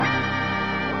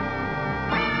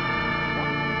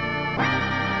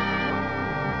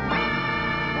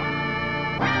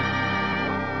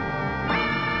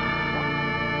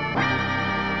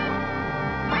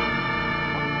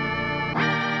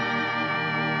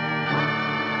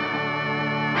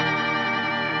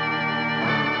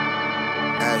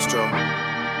Astro.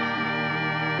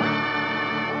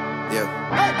 Yeah.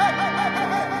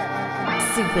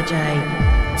 Super J.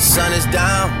 Sun is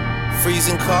down,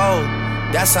 freezing cold.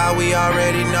 That's how we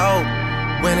already know.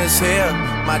 Winter's here,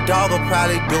 my dog will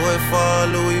probably do it for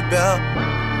Louis Bell.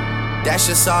 That's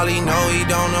just all he know, he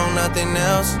don't know nothing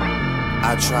else.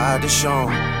 I tried to show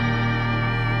him.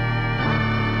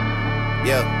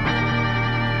 Yeah.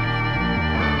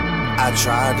 I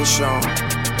tried to show him.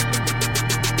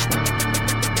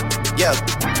 Yeah.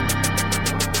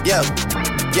 Yeah.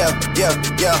 Yeah. Yeah.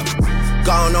 Yeah.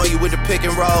 Gone on you with the pick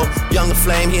and roll. Younger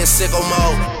Flame, he in sicko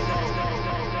mode.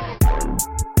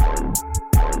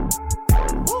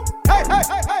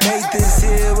 Nathan's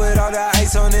here with all the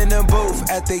ice on in the booth.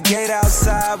 At the gate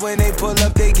outside, when they pull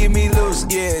up, they give me loose.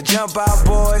 Yeah, jump out,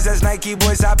 boys. That's Nike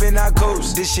boys hopping our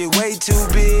coops. This shit way too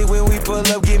big. When we pull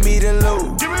up, give me the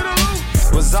loot.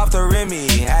 Was off the Remy,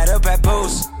 had up at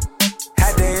Post.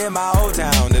 Had to hit my old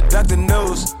town to duck the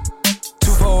news.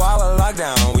 2-4-hour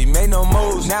lockdown, we made no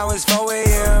moves. Now it's 4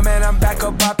 a.m. and I'm back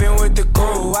up popping with the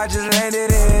crew. I just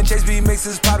landed in, Chase B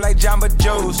mixes pop like Jamba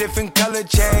Juice. Different color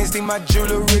chains, think my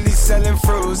jeweler really selling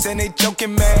fruits. And they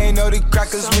joking, man, know the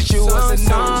crackers wish it was a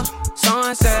news.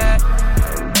 Sunset.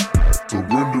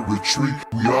 Surrender, retreat,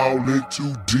 we all in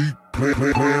too deep. Plan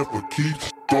for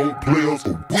keeps, don't play us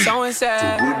a week.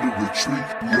 Sunset. Surrender, retreat,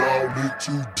 we all in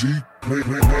too deep.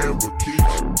 Plan for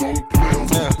keeps, don't play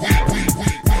us a week.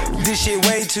 This shit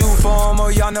way too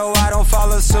formal, y'all know I don't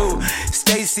follow suit.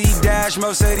 Stacy Dash,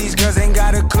 most of these girls ain't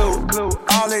got a clue.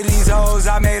 All of these hoes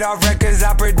I made off records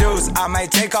I produce. I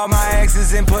might take all my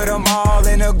exes and put them all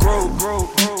in a group.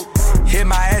 Hit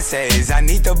my essays, I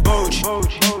need the booch.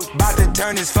 About to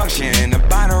turn this function into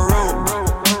Bonnaroo.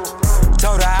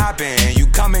 Told her hop in, you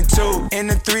coming too. In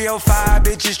the 305,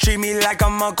 bitches treat me like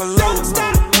I'm Uncle Luke.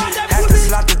 Had to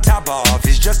slot the top off,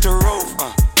 it's just a roof.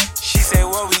 She said,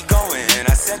 where we going?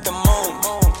 I said the moon.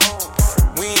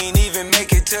 We ain't even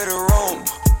make it to the room.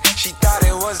 She thought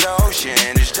it was the ocean,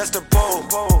 it's just a pool.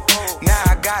 Now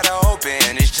I gotta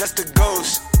open, it's just a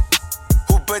ghost.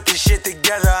 Who put this shit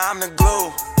together? I'm the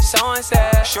glue. Someone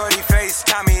said, Shorty face,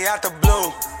 Tommy out the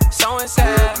blue. someone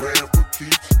said,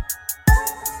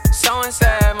 someone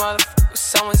said, motherfucker,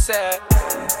 someone said.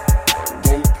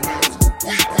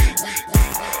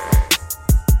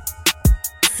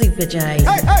 Super J.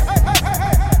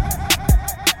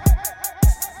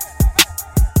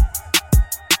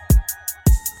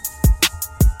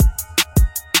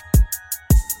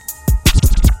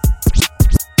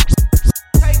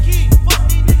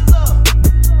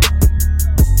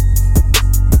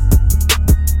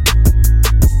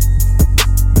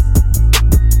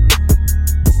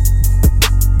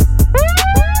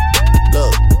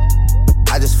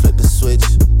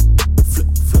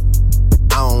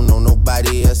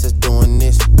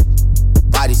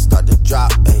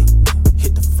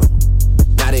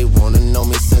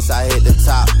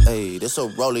 This a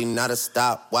rolling, not a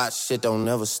stop. Watch shit don't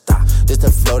never stop. This the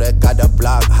flow that got the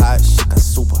block hot. Shit got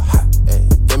super hot. Ay,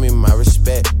 give me my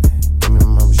respect. Give me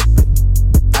my respect.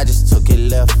 I just took it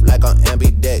left like on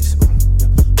ambidex.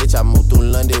 Bitch, I moved through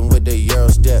London with the Euro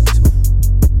steps.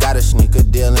 Got a sneaker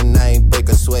deal and I ain't break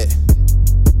a sweat.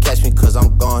 Catch me cause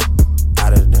I'm gone.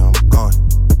 Out of there, I'm gone.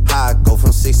 How I go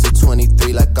from 6 to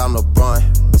 23 like I'm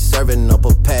LeBron. Serving up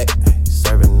a pack.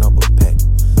 Serving up a pack.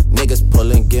 Niggas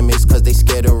pulling gimmicks cause they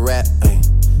scared of rap. Ay.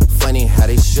 Funny how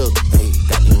they shook. Ay.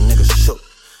 Got these niggas shook.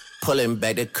 Pulling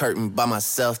back the curtain by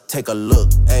myself. Take a look.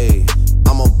 Ay.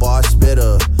 I'm a bar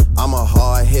spitter. I'm a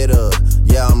hard hitter.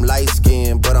 Yeah, I'm light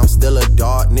skinned, but I'm still a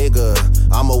dark nigga.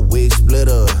 I'm a wig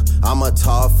splitter. I'm a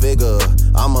tall figure.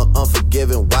 I'm a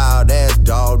unforgiving, wild ass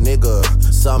dog nigga.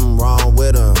 Something wrong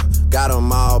with him. Got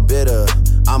him all bitter.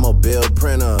 I'm a bill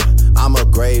printer. I'm a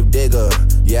grave digger.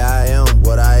 Yeah, I am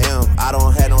what I am. I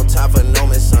don't have no time for no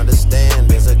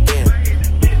misunderstandings again.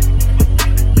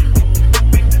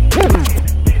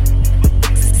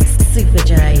 Super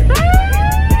J.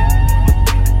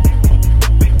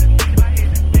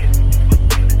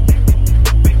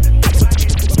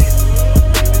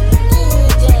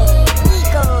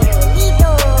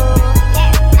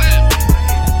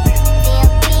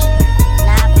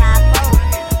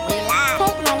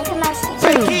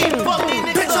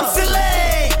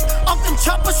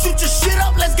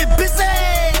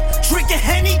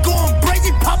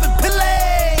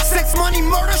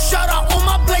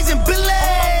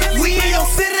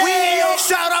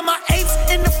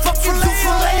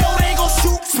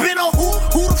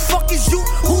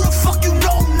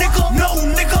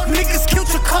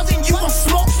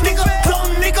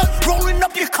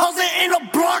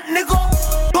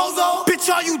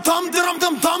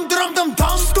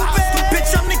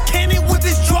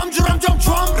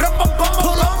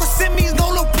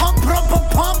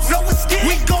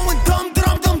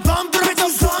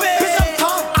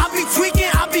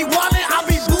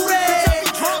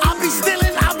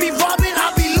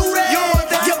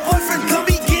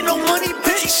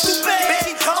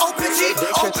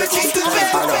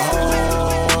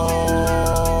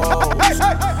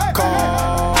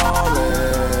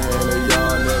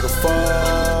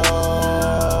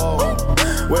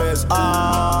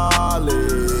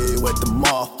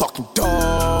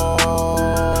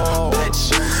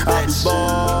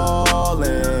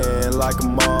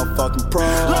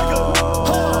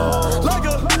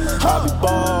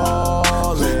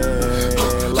 ballin'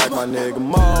 like my nigga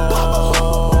Mo.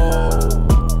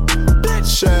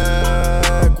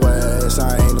 Check West, I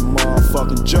ain't a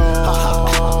motherfucking joke.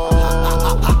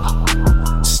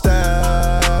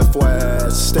 Steph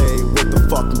West, stay with the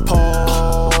fucking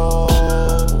pole.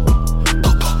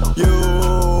 You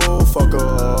fuck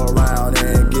around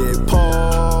and get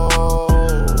pulled.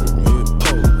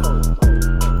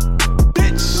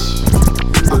 Bitch,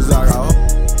 'cause I got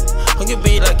I get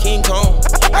beat like King Kong.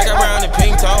 I got round and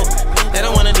pink toe. They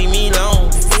don't wanna leave me alone.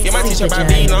 Get my teacher by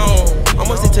me long.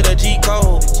 Almost into the G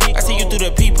code. I see you through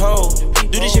the peephole.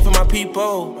 Do this shit for my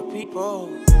people.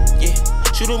 Yeah,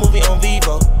 shoot a movie on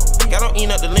Vivo. Y'all don't eat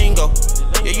up the lingo.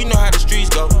 Yeah, you know how the streets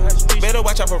go. Better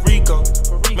watch out for Rico.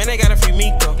 Man, they got a few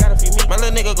Miko. My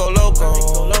little nigga go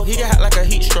loco. He get hot like a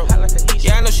heat stroke.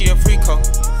 Yeah, I know she a freako,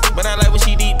 but I like when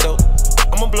she deep though.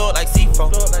 I'ma blow it like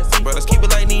C4. Brothers keep it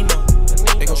like Nino.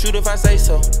 They gon' shoot if I say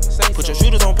so. Put your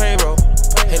shooters on payroll.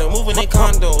 Hey, them moving in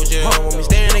condos, yeah. When we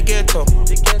stay in the ghetto,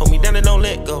 hold me down and don't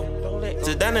let go.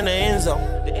 Just down in the end zone.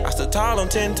 I stood tall on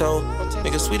 10 toes.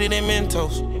 Niggas sweeter than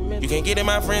Mentos. You can't get in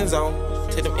my friend zone.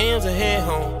 Take them M's and head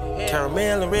home.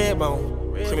 Caramel and red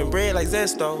bone. Cream and bread like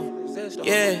Zesto.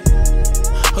 Yeah.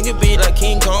 I get beat like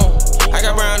King Kong. I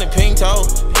got brown and pink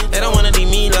toes. They don't wanna leave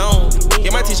me alone.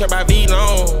 Get my t-shirt by V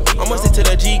long. Almost into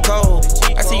the G code.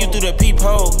 I see you through the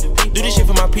peephole. Do this shit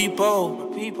for my people.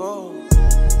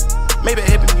 Maybe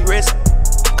helping me rest.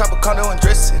 Cop a condo and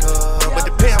dress it up. But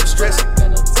the pay I'm stressing.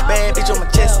 Bad bitch on my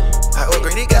chest. I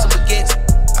upgraded, got some baguettes.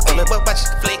 I only buck by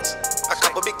chicken flicks. I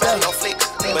cop a big body on flicks.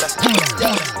 But I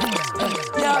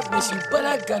yeah, I miss you, but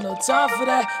I got no time for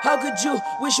that. How could you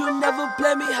wish you never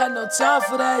play me? Had no time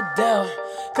for that. Damn,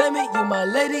 claim it, you my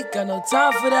lady, got no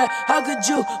time for that. How could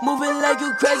you moving like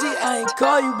you crazy? I ain't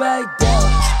call you back down.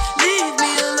 Leave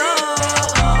me alone.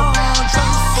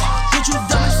 Trying to fuck, get you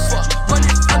dumb as fuck.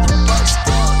 Running out the box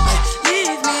down.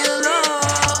 Leave me alone.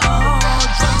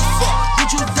 Trying to fuck,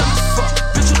 get you dumb as fuck.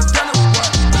 Get you done at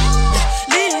what?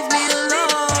 Leave me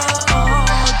alone.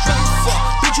 Trying to fuck,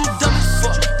 get you dumb as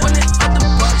fuck. Running out the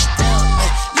box down.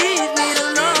 Leave me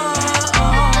alone.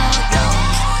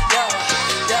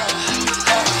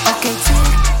 Okay, tick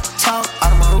tock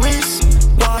out of my wrist.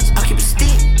 Watch, I keep a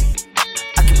stick.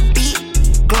 I keep a beat.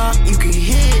 Glock, you can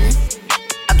hear it.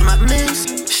 After my miss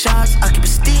shots, I keep a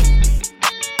stick.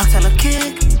 I tell her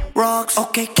kick rocks.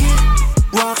 Okay, kick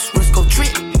rocks. Wrist go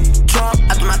trip. Drop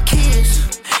after my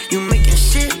kiss. You making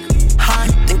shit hot.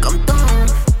 Think I'm dumb.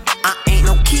 I ain't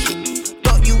no kid.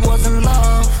 Thought you was in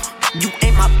love. You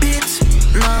ain't my bitch.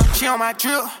 Nah. she on my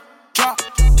drip. Drop.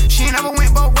 She never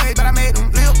went both ways, but I made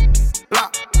them lip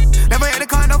lock. Never had a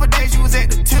condo for days, she was at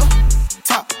the tip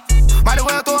top. Might as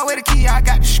well throw away the key, I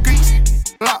got the streets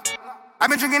locked.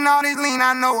 I've been drinking all this lean,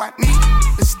 I know I need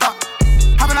to stop.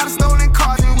 Hopping out of stolen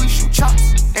cars and we shoot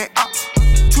chops at ops.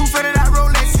 2 fitted out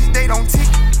Rolexes, they don't tick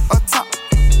or top.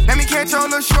 Let me catch your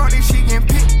little shorty, she can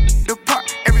pick the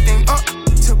part. Everything up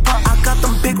to part. I got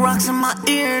them big rocks in my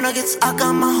ear nuggets. I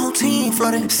got my whole team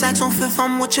flooded. Saks on Fifth,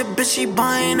 I'm with your bitch. She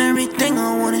buying everything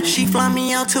I wanted. She fly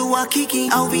me out to Waikiki.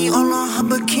 LV all on her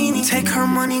bikini. Take her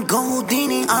money, go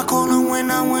Houdini. I call her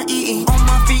when I want eating. On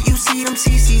my feet, you see them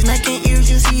CCs. Neck and ears,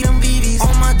 you see them VVs.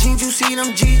 On my jeans, you see them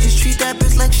GGs. Treat that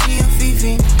bitch like she a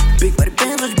Fifi. Big body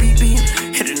bands like BB.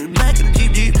 Hit it in the back of the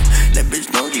Jeep. That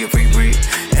bitch know she a free breed.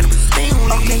 And I'm staying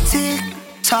on okay, tick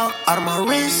tock out of my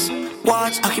wrist.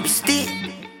 Watch, I keep a stick.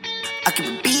 I keep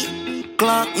a beat,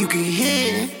 Glock, you can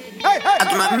hear it. I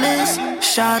get my miss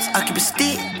shots, I keep a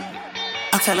stick.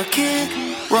 I tell a kid,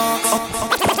 rocks.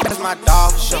 That's my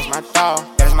dog, show my dog.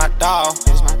 That's my dog,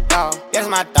 that's my dog. That's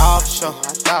my dog, show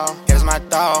my dog. That's my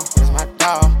dog, that's my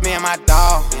dog. Me and my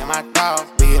dog, me and my dog.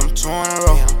 We get them 2 in a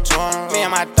row. Me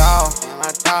and my dog, me and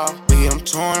my dog. We get them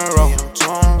 2 in a row.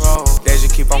 They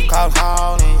just keep on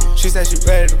calling. She said she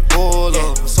ready to pull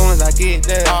up. As soon as I get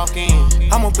there,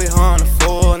 I'ma put her on the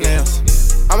full nails.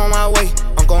 I'm on my way,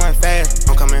 I'm going fast.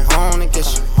 I'm coming home to get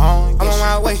you. I'm on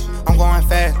my way, I'm going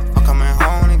fast. I'm coming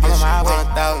home to get you.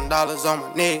 $100,000 on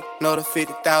my neck, another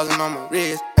 50,000 on my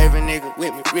wrist. Every nigga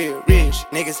with me real rich.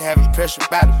 Niggas having pressure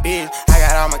by the bitch. I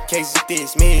got all my cases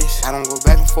dismissed. I don't go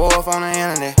back and forth on the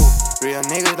internet. Real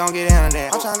niggas don't get into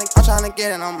that. I'm tryna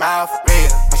get it on my for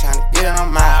real. I'm tryna get it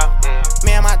on my.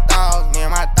 Me and my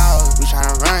dogs, we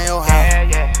tryna run your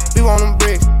house. We want them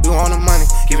bricks, we want the money.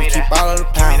 Give me keep all of the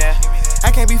pounds.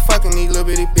 I can't be fucking these little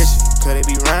bitty bitches, cause they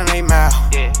be running they mouth.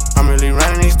 I'm really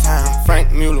running this time.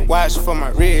 Frank Mueller watch for my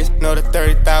wrist. Know the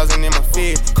 30,000 in my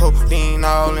fist. Codeine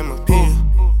all in my pill.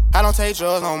 I don't take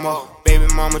drugs no more. Baby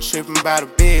mama tripping about a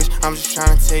bitch. I'm just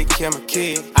trying to take care of my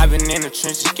kid. I've been in the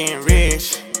trenches getting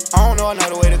rich. I don't know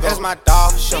another way to go. That's my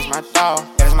dog for sure. That's my dog.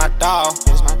 That's my dog.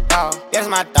 That's my dog. That's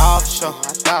my dog for sure.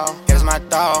 My dog. That's my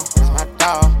dog. That's my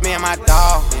dog. Me and my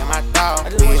dog. Me and my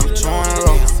dog. We hit them 2 in a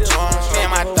row. Me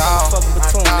and my dog.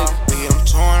 We hit them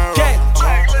 2 in a row.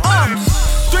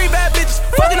 3 bad bitches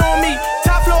fucking on me.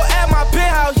 Top floor at my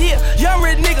penthouse, yeah. Young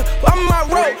rich nigga, I'm in my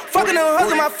road. Fucking them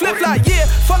hustle my flip flop, yeah.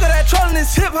 Fuck all that trolling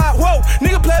this hip hop, whoa.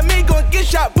 Nigga play me, gon' get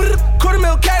shot.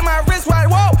 $250,000 carry my wrist wide,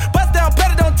 whoa. Bust down,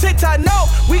 better on TikTok, no.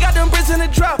 We got them bricks in the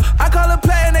drought. I call a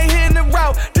play and they hitting the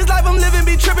route. This life I'm living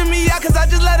be tripping me out, cause I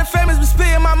just let the famous be spit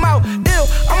in my mouth. Ew,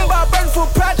 I'm about burning for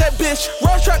a pride that bitch.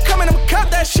 Rolls truck coming, I'ma cop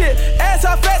that shit. Ass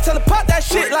all fat, tell her pop that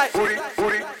shit like.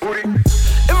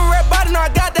 If a rap body, know I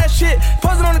got that shit.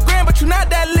 Posing on the gram, but you not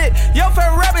that lit. Your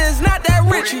favorite rapper is not that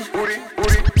rich.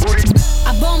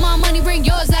 I bought my money, bring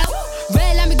yours out.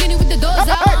 Red Lamborghini with the doors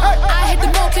out. I hit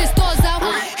the mall, clear stores out.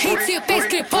 Heat to your face,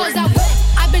 clear pause out.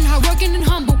 I've been hardworking and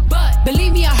humble, but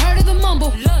believe me, I heard of the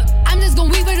mumble. I'm just gon'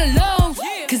 weave it alone,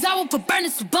 cause I will put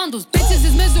burners to bundles. Bitches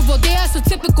is miserable, they are so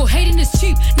typical. Hating is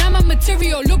cheap, not my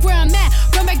material. Look where I'm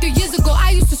at, run back 3 years ago.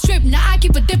 I used to strip, now I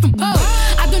keep a different pose.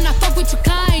 I do not fuck with your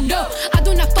kind, no. I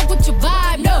do not fuck with your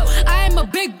vibe, no. I am a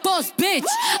big boss, bitch.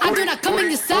 I do not come in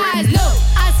your size, no.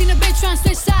 I seen a bitch tryna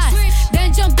switch sides,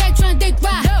 then jump back tryna dick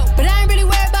ride. But I ain't really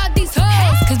worried about these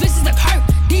hoes, cause bitches like hurt,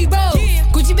 D-Rose.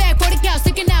 Gucci bag, 40 cal,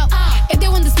 sticking out. If they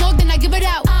want the smoke, then I give it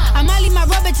out. I might leave my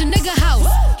rub at your nigga house.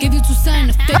 Give you 2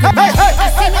 cents to figure it out. I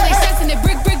seen all they shots and they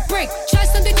brick. Try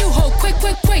something new, ho, quick.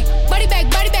 Body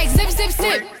bag,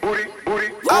 zip.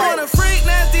 I want a freak,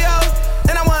 nasty hoes,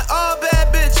 and I want all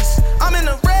bad bitches. I'm in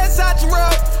the red Sachi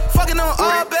road, fucking on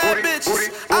all bad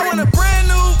bitches. I want a brand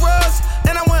new Rose,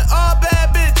 and I want all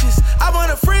bad bitches. I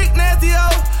want a freak, nasty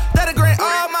hoe, that'll grant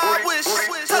all my wishes.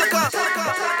 Telecom.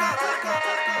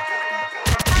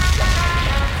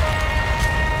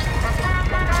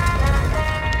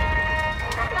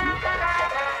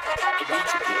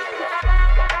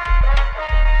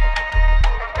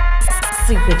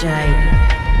 Super J.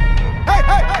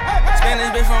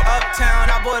 Spanish bitch from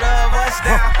uptown, I bought a bus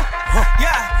down.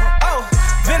 Yeah, oh,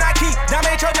 then I keep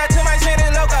Dame Troja to my chin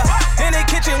and loca. In the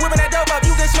kitchen, whipping that dope up,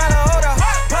 you can smell a odor.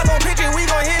 Pop on picture, we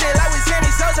gon' hit it like we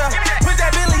Sammy Sosa. Put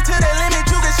that Billy to the limit,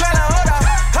 you can smell a odor.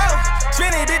 Oh,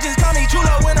 spinning bitches call me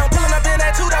chulo when I'm pulling up in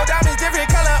that two-door. Diamonds different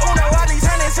color, Uno. All these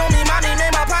hundreds on me, mommy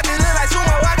made my pockets look like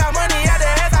sumo. I got money at the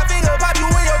ass, I finger pop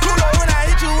you in your chulo. When I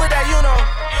hit you with that, you know.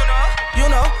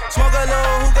 Smoke a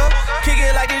little hookah, kick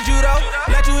it like it's judo.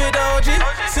 Let you hit the OG,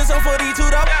 since I'm 42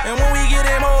 though. And when we get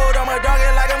in mode, I'ma dog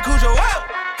it like I'm Cujo.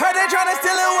 Heard they tryna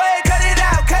steal away, cut it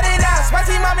out.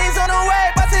 Spicy mommy's on the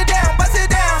way, bust it down.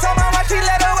 Told my mom she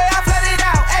let away, I flood it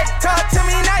out. Ay, talk to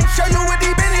me nice, show you what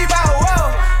deep in the bow.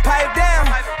 Whoa, pipe down,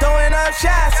 throwing up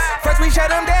shots. First we shut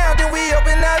them down, then we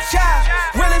open up shop.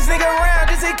 Realest nigga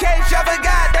around, just in case y'all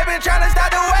forgot. They been tryna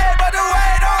stop the wave, but the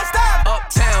wave don't stop.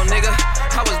 Uptown, nigga,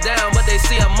 I was down, but they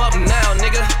see I'm up now,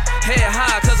 nigga. Head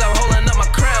high, cause I'm holding up my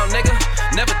crown, nigga.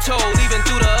 Never told, even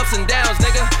through the ups and downs,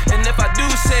 nigga. And if I do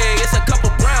say it's a couple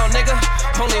brown, nigga.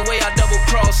 Only way I double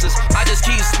crosses. I just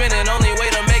keep spinning, only way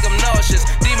to make them nauseous.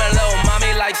 Demon little mommy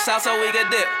like salsa, we could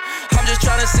dip. I'm just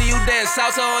tryna see you dance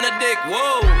salsa on the dick.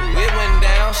 Whoa, it went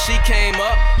down, she came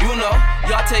up, you know.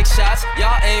 Y'all take shots,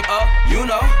 y'all aim up, you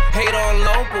know. Hate on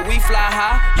low, but we fly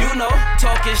high, you know.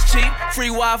 Talk is cheap,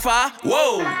 free Wi-Fi,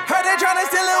 whoa. Heard they tryna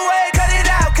steal away, cut it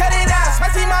out.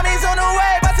 Spicy mommy's on the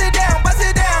way, bust it down.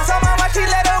 Told my mom she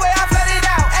let away, I flood it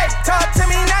out. Ay, talk to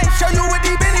me nice, show you what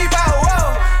deep in the bow.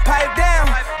 Whoa, pipe down,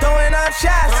 throwing up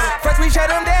shots. First we shut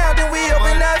them down, then we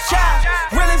open up shop.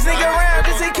 Realest nigga around,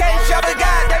 just in case y'all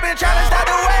forgot. They been tryna stop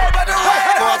the way, but the way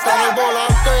don't stop. El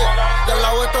volante, del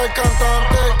lado está el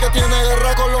cantante que tiene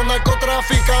guerra con los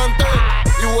narcotraficantes.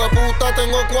 Y hueputa,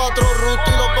 tengo 4 routes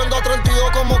y los vendo a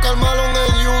 32 como Carmelo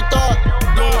en Utah.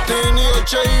 Lutini,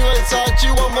 Dolce y Versace,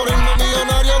 voy a morirme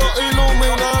millonario, los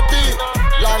Illuminati.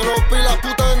 La gropa y la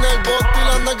puta en el bote y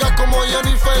las nalgas como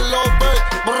Jennifer López.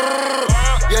 Brrr.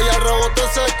 Y ella rebote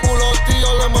ese culo,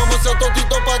 tío, le mamo ese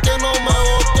totito pa' que no me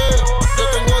bote. Yo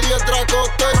tengo 10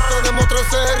 dracotes, tenemos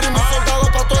 13 ritmos soldados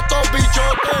pa' todos estos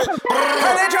bichotes.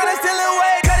 Heard they tryna steal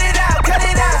away, cut it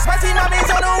out. Spicy mommy's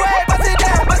on the way, bust it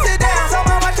down. Told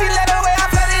my mom she let away, I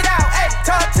flood it out. Ay,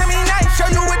 talk to me nice, show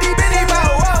you what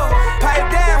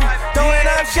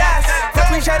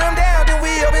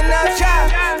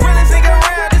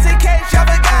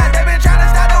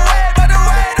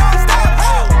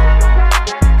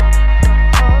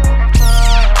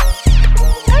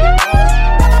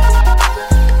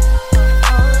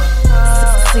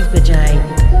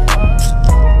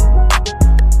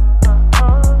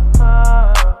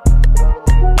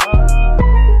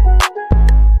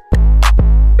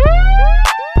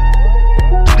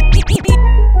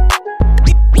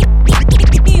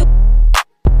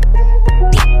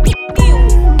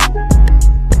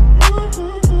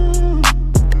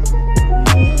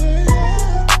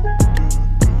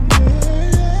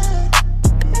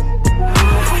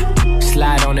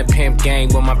on the pimp gang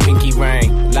with my pinky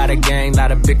ring. Lot of gang,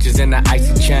 lot of bitches in the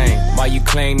icy chain. While you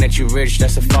claim that you rich,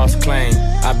 that's a false claim.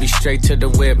 I be straight to the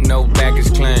whip, no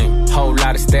baggage claim. Whole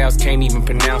lot of styles, can't even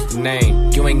pronounce the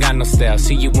name. You ain't got no style,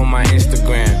 see you on my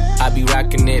Instagram. I be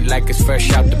rocking it like it's fresh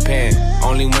out the pan.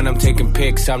 Only when I'm taking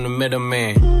pics, I'm the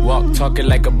middleman. Walk talking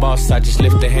like a boss, I just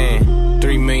lift a hand.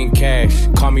 3 million cash,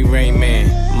 call me Rain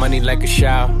Man. Money like a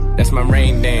shower, that's my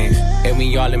rain dance. And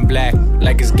we all in black,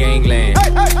 like it's gangland.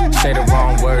 Say the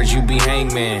wrong words, you be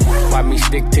hangman. Why me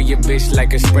stick to your bitch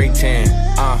like a spray tan?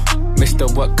 Mister,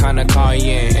 what kind of car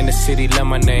you in the city, love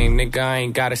my name, nigga, I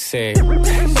ain't gotta say it.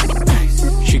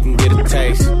 She can get a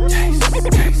taste.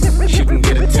 She can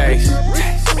get a taste.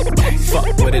 Fuck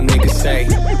what a nigga say.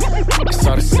 It's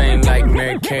all the same like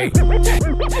Mary Kate.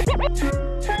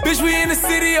 Bitch, we in the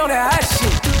city on that hot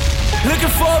shit. Looking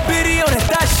for a biddy on that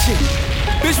thot shit.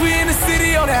 Bitch, we in the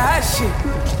city on that hot shit.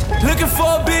 Looking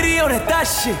for a biddy on that thot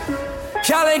shit.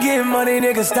 Y'all ain't getting money,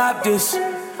 nigga, stop this.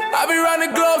 I be round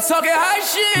the globe talking high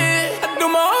shit. I do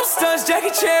my own stunts, Jackie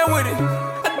Chan with it.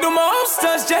 I do my own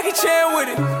stunts, Jackie Chan with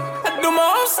it. I do my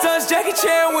own stunts, Jackie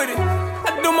Chan with it.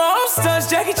 I do my own stunts,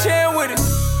 Jackie Chan with it.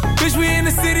 Bitch, we in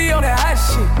the city on that hot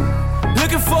shit.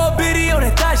 Looking for a biddy on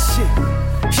that thot shit.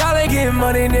 Y'all ain't getting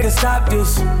money, nigga, stop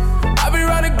this. I be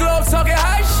round the globe talking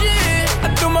high shit.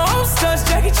 I do my own stunts,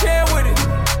 Jackie Chan with it.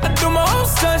 I do my own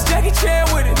stunts, Jackie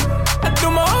Chan with it. I do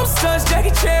my own stunts,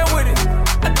 Jackie Chan with it.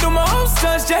 I do my own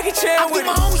stunts, Jackie Chan with it.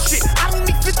 I do my own shit. I don't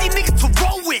need 50 niggas to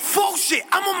roll with. Full shit.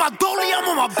 I'm on my dolly, I'm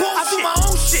on my bullshit. I do my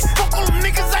own shit. Fuck all them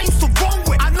niggas I used to roll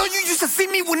with. I know you used to see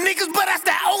me with niggas, but that's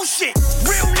that old shit.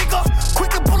 Real nigga,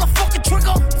 quick to pull a fucking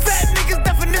trigger. Fat niggas,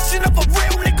 definition of a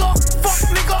real nigga. Fuck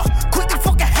nigga, quick to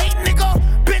fucking hate nigga.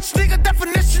 Bitch nigga,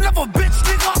 definition of a bitch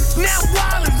nigga. Now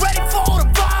wild and ready for all the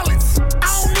violence. I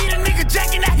don't need a nigga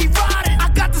jacking that he riding.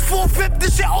 I got this 4-5,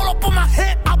 this shit all up on my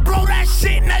hip. I blow that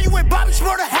shit, now you ain't Bobby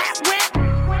Schmurder hat whip.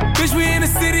 Bitch, we in the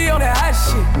city on that hot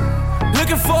shit.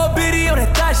 Looking for a biddy on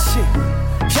that thot shit.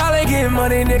 Y'all ain't getting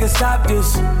money, nigga, stop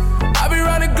this. I be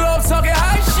round the globe talking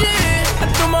high shit. I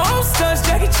do my own stunts,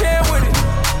 Jackie Chan with it.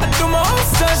 I do my own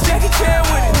stunts, Jackie Chan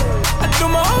with it. I do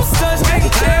my own stunts,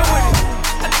 Jackie Chan with it.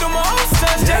 I do my own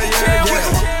stunts, Jackie Chan with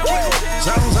it.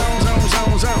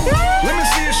 Zone. Let me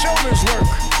see your shoulders work.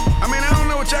 I mean, I don't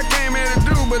know what y'all came here to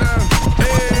do, but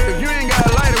hey, if you ain't got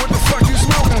a lighter, what the fuck you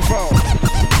smoking for?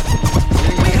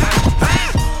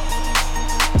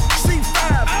 C5.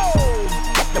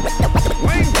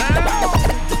 Wing time.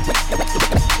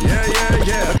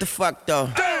 Yeah. What the fuck though?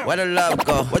 Where the love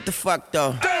go? What the fuck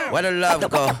though? Where the love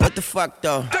go? What the fuck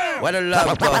though? Where the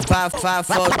love go? 5,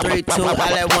 4, 3, 2, I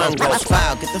let one go.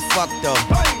 Foul, get the fuck though.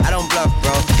 I don't bluff,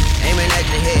 bro. Aiming at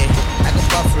your head like a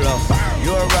buffalo.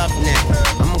 You a roughneck,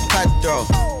 I'm a cutthroat.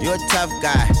 You a tough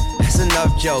guy. That's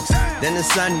enough jokes. Then the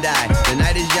sun died. The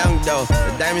night is young though.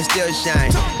 The diamond still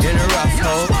shine in a rough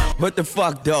hole. What the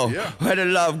fuck though? Where the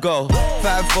love go?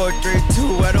 5, 4, 3,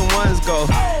 2, where the ones go?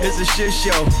 It's a shit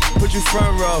show. Put you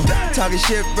front row. Talking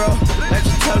shit, bro. Let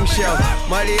your tongue show.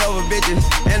 Money over bitches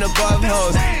and above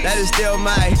hoes. That is still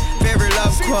my favorite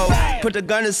love quote. Put the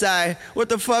gun aside. What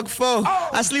the fuck for?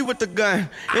 I sleep with the gun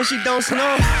and she don't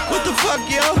snow. What the fuck,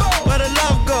 yo? Where the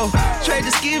love go? Trade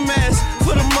the ski mask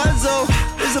for the muzzle.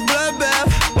 It's a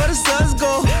bloodbath. Where the suns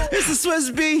go? It's the Swiss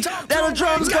beat. That'll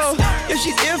drums go. If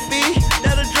she's iffy,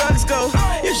 that'll drugs go.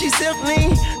 If she's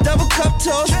simply double cup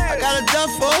toast, I got a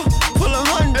duffel full of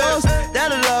hundos.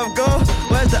 That'll love go.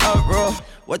 Where's the uproar?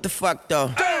 What the fuck though?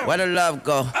 Where the love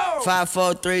go? 5,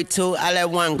 4, 3, 2, I let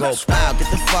one go. Wow, get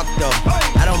the fuck though.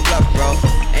 I don't bluff, bro.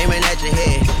 Aiming at your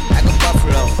head like a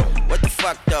buffalo. What the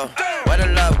fuck though? Where the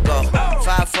love go?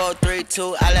 5, 4, 3,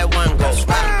 2, I let one go.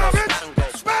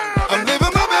 I'm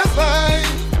living my best life.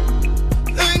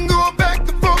 Ain't going back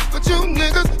and forth with you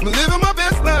niggas. I'm living my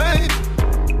best life.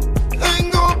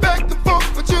 Ain't going back and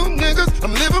forth with you niggas.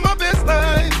 I'm living my best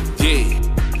life. Yeah.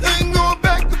 Ain't going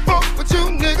back and forth with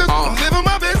you niggas. I'm living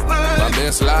my best life. My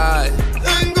best life.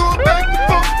 Ain't going back and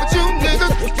forth with you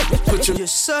niggas. You're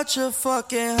such a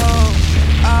fucking hoe.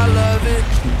 I love it.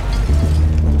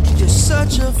 You're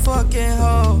such a fucking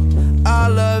hoe. I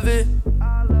love it.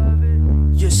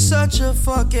 You're such a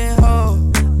fucking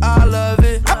hoe. I love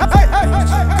it.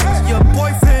 Your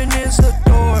boyfriend is a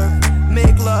dork.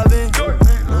 Make loving.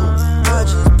 I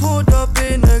just pulled up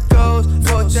in the ghost.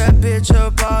 Fucked that bitch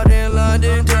up out in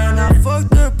London. Then I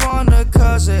fucked up on a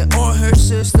cousin or her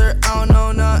sister. I don't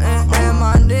know nothing. And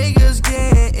my niggas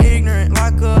getting ignorant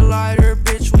like a lighter.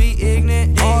 Bitch, we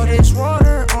ignorant. All this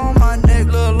water on my neck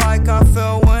look like I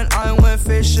fell when I went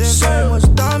fishing. So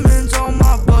much diamonds on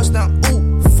my bust now.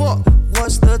 Ooh, fuck.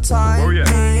 What's the time?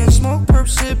 Me and smoke, perp,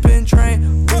 sipping,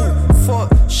 train. Ooh, fuck.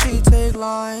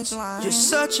 You're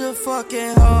such a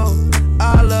fucking hoe.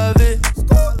 I love it.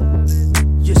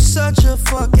 You're such a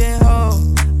fucking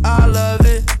hoe. I love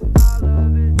it.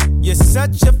 You're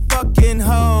such a fucking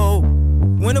hoe.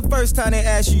 When the first time they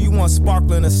asked you, you want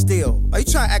sparkling or still? Are you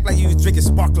trying to act like you was drinking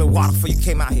sparkling water before you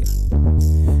came out here?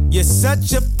 You're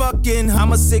such a fucking,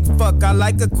 I'm a sick fuck, I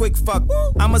like a quick fuck.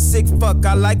 I'm a sick fuck,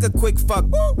 I like a quick fuck.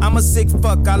 I'm a sick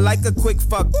fuck, I like a quick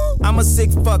fuck. I'm a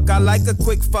sick fuck, I like a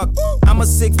quick fuck. I'm a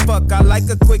sick fuck, I like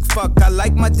a quick fuck. I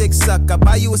like my dick suck, I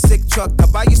buy you a sick truck. I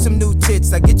buy you some new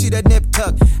tits, I get you that nip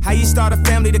tuck. How you start a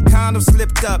family, the condom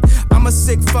slipped up. I'm a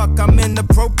sick fuck, I'm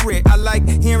inappropriate. I like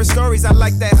hearing stories, I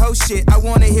like that hoe shit. I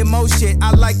wanna hear more shit,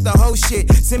 I like the whole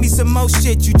shit. Send me some more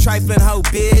shit, you trifling hoe,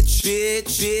 bitch.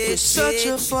 You're such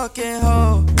a fucking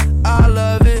hoe, I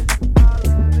love it.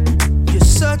 You're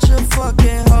such a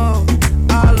fucking hoe,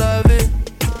 I love it.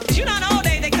 You know, all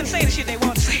day they couldn't say the shit they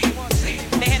want to say.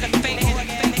 They had to fake it.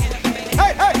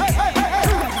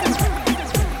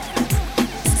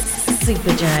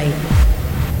 Super J.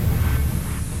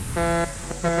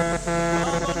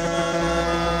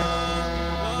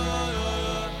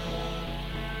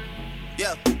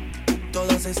 Yeah.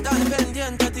 Todos están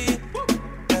pendientes a ti,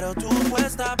 pero tú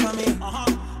puesta pa' mí,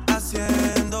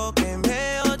 haciendo que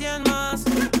me odien más,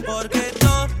 porque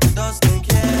todos te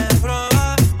quieren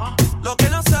probar. Lo que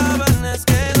no saben es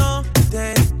que no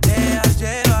te dejas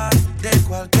llevar de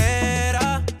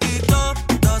cualquiera, y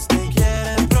todos te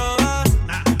quieren probar.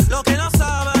 Lo que no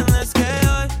saben es que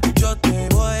hoy yo te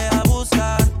voy a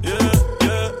buscar.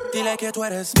 Dile que tú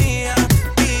eres mía,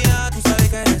 mía, tú sabes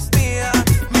que eres mía,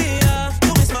 mía,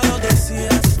 tú misma lo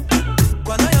decías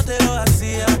cuando yo te lo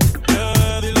hacía.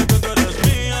 Dile que tú eres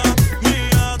mía,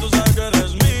 mía, tú sabes que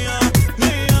eres mía,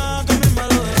 mía, tú misma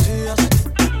lo decías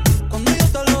cuando yo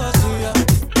te lo hacía.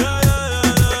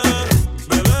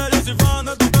 Bebé, yo soy fan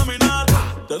de tu caminar,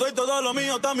 te doy todo lo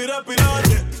mío hasta mi respirar.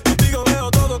 Contigo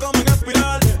veo todo como en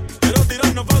espiral, quiero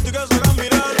tirarnos fotos y que se hagan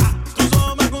mirar. Tus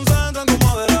ojos me concentran como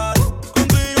adelar,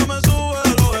 contigo me sube a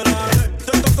lo veral.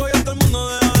 Te toco y hasta el mundo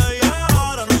deja de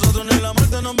llegar, a nosotros ni la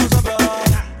muerte nos va a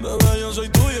separar. Bebé, yo soy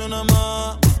tuyo nada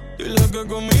más, dile que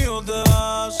conmigo te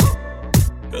vas,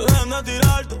 que dejen de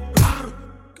tirarte,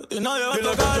 que a ti nadie va a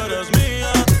tocar. Dile que tú eres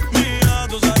mía, mía,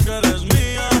 tú sabes que eres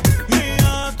mía,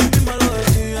 mía, tú misma lo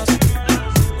decías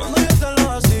cuando yo te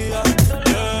lo hacía.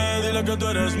 Dile que tú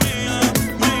eres mía,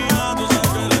 mía, tú sabes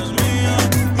que eres mía,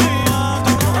 mía,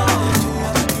 tú misma lo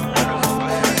decías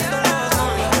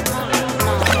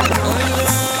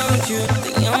around you,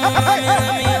 the young man,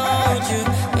 let me hold you,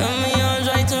 let me arms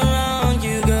right around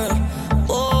you, girl.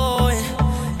 Boy,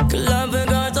 good love and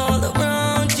guards all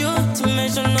around you to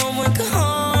make sure no one can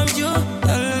harm you.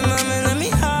 Let me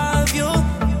have you,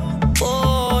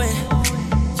 boy.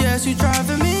 Yes, you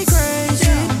driving me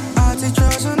crazy. I take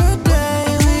drugs on a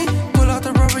daily. Pull out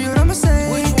the rubber, you the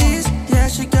Mercedes. Yeah,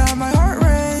 she got my heart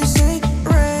racing,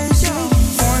 racing.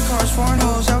 Foreign cars, foreign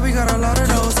hoes, yeah, we got a lot of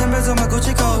those. 10 beds on my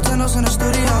Gucci coat, 10 in the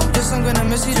studio. Yes, I'm gonna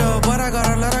miss you, Joe, but I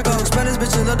gotta let her go. Spanish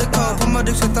bitches love the call, put my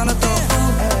dick shit on the throat.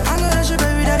 I know that's your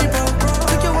baby daddy, bro.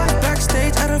 Took your wife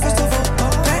backstage at a festival.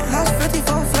 Penthouse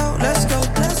 54 flow, let's go.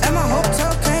 And my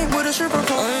hotel came with a stripper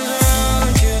pole.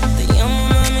 Around you, the young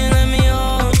mommy, let me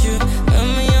hold you, let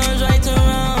me arms right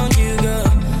around you, girl.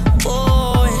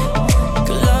 Boy,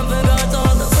 good love and guards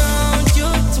all around you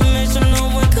to make sure no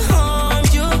one can harm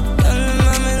you.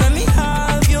 Mommy, let me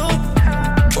have you,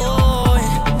 boy.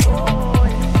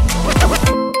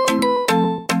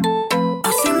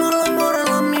 Hacemos el amor a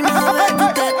la misma vez que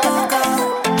te toca.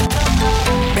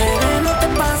 Bebé, no te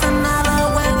pasa nada,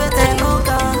 vuélvete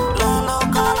loca.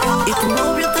 Y tu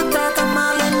novio te trata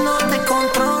mal, él no te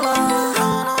controla.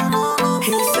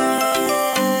 He said,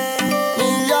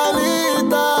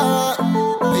 Miguelita,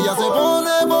 ella se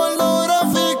pone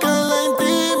pornográfica en la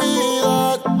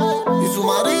intimidad y su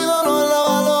marido no la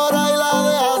valora y la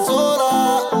deja sola.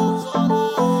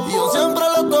 Y yo siempre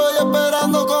la estoy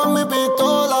esperando con mi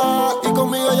pistola y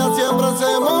conmigo ella siempre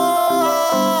se moja.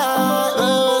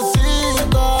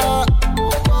 Bebecita,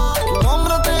 tu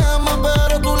hombre te ama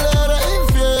pero tú le eres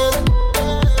infiel,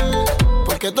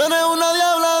 porque tú eres una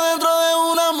diabla dentro de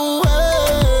una mujer.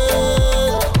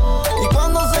 Y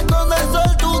cuando se esconde el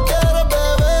sol tú quieres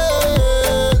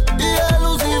beber y es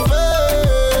Lucifer.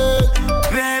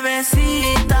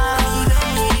 bebecita,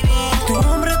 tu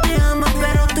hombre te ama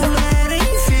pero tú le eres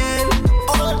infiel.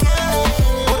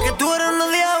 Porque tú eres una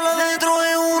diabla dentro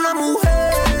de una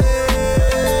mujer.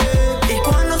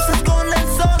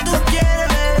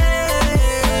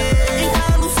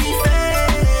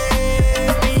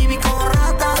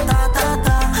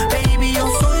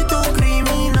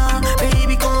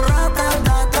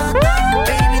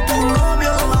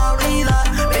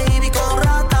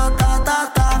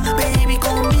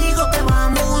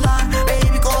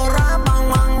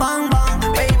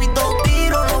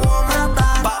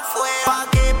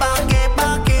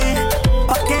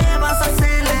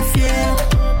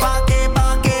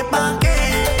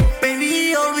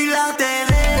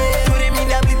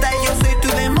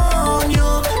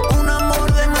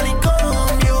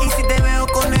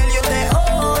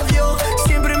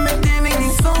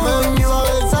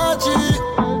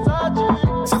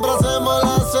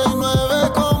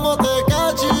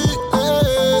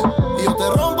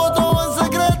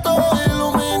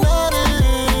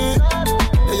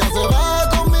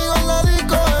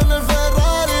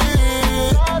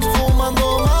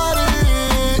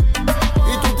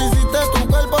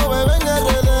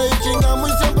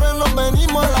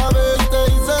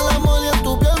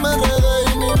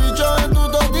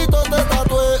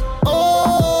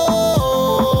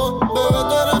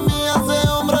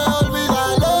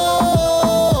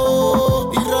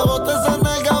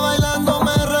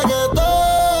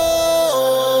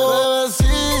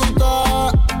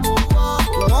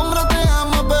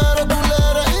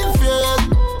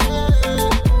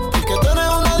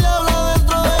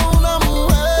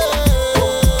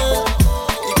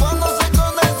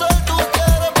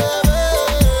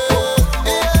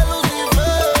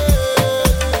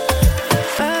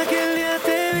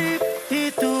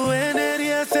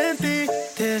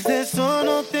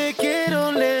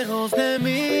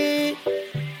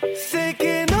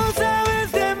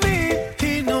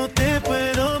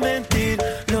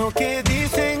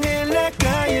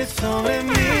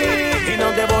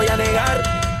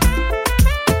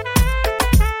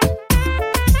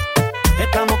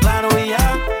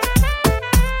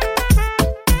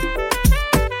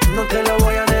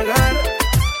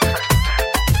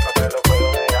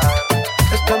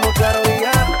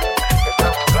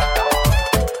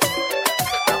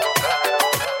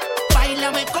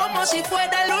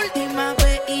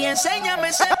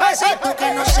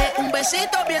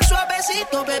 besito bien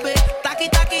suavecito, bebé. Taqui,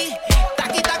 taqui,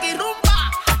 taqui, taqui,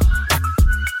 rumba.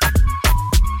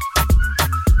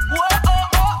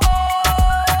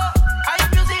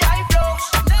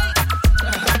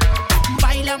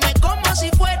 Báilame como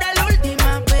si fuera la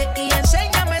última vez y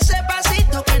enséñame ese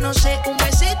pasito que no sé, un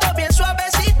besito bien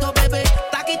suavecito, bebé.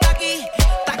 Taqui, taqui,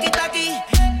 taqui, taqui,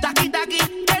 taqui, taqui.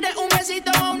 Eres un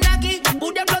besito o un naki,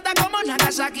 Buria explota como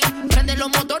Nagasaki. Prende los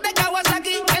motores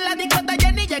Kawasaki, en la discota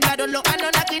Jenny llegaron los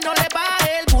Anunnaki. No le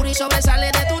baje, el booty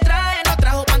sobresale de tu traje. No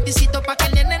trajo panticito pa' que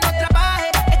el nene no trabaje.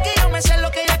 Es que yo me sé lo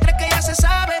que ella cree que ya se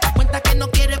sabe. Cuenta que no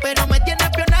quiere pero me tiene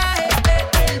espionaje.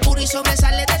 El booty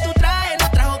sobresale de tu traje. No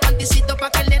trajo panticito pa'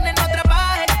 que el nene no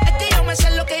trabaje. Es que yo me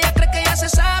sé lo que ella cree que ya se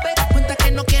sabe. Cuenta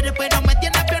que no quiere pero me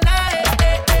tiene espionaje.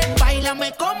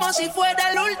 Báilame como si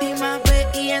fuera la última vez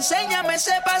y enséñame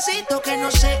ese pasito que no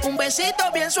sé, un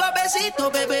besito bien suavecito,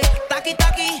 bebé. Taqui,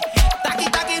 taqui, taqui,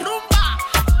 taqui, rumba.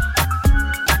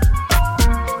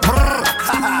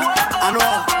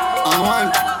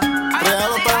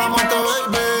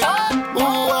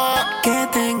 ¿Qué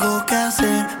tengo que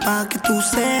hacer para que tú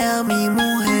seas mi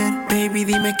mujer? Baby,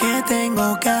 dime qué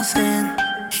tengo que hacer.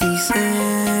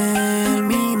 Giselle,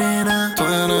 mi nena. Tú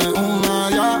eres una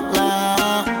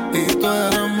yala y tú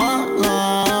eres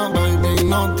mala, baby,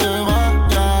 no te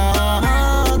vayas,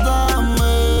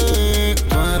 mátame.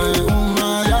 Tú eres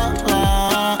una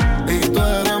yala y tú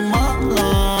eres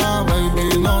mala,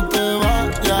 baby, no te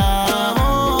vayas,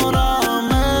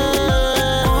 adórame.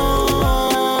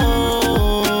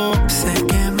 Sé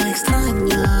que me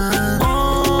extrañas.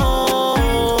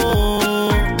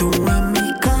 Tú en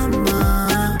mi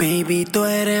cama, baby, tú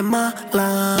eres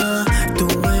mala. Tú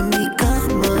en mi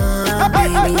cama,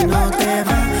 baby, no te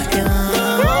vayas.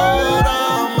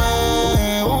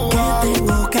 ¿Qué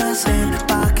tengo que hacer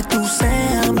para que tú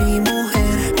seas mi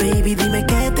mujer? Baby, dime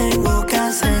qué tengo que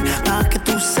hacer para que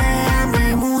tú seas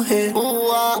mi mujer.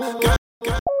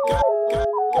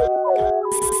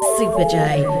 Super J.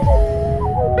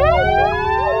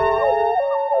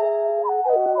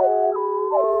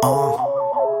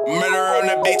 Murder on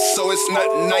the beat, so it's not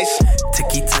nice.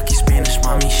 Tiki-taki Spanish,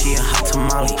 mommy, she a hot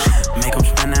tamale. Make 'em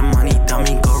spend that money,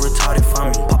 dummy, go retarded for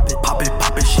me. Pop it,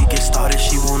 she get started,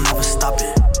 she won't never stop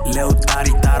it. Lil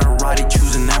Dottie, Dotterati,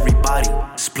 choosing everybody.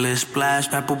 Split splash,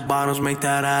 apple bottles, make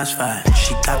that ass fat.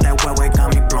 She got that wet,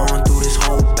 got me blowing through this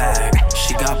whole bag.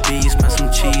 She got B's, spent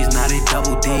some cheese, now they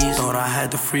double D's. Thought I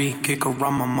had the free kick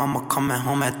around my mama, coming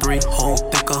home at 3. Whole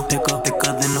thicker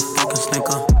than a fucking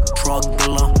snicker. Drug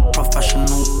dealer,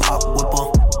 professional pop whipper.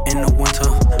 In the winter,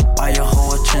 buy a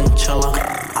whole chinchilla.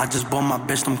 I just bought my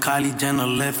bitch them Kylie Jenner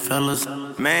lip fillers.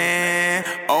 Man,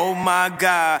 oh my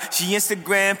God, she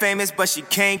Instagram famous, but she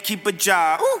can't keep a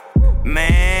job. Ooh.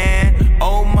 Man,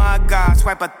 oh my God,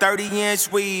 swipe a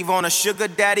 30-inch weave on a sugar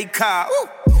daddy car. Ooh.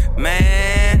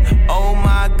 Man, oh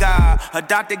my God, her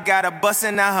doctor got her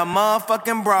busting out her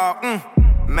motherfucking bra.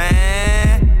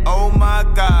 Man, oh my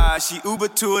God, she Uber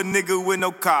to a nigga with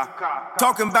no car.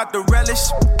 Talking about the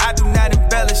relish, I do not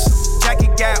embellish.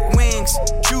 Jacket got wings,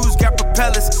 shoes got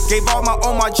propellers. Gave all my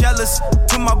Margellas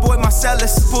to my boy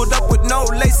Marcellus. Pulled up with no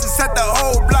laces, set the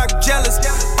whole block jealous.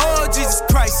 Oh Jesus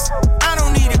Christ, I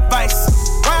don't need advice.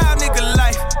 Wild nigga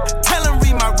life, tell him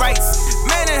read my rights.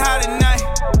 Man, it hot at night,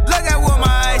 look at what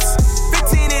my ice.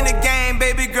 15 in the game,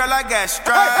 baby girl, I got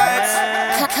stripes.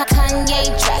 Kanye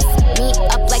dress me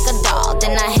up like a doll,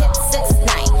 then I hit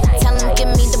 6'9". Tell him give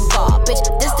me the ball, bitch.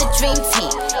 This the dream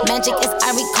team. Magic is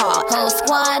I recall. Whole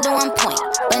squad on point,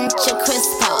 bunch of Chris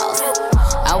Pauls.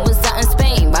 I was out in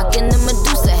Spain, rocking the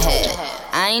Medusa head.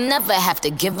 I ain't never have to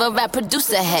give a rap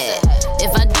producer head.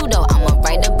 If I do though, I'ma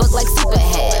write a book like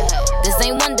Superhead. This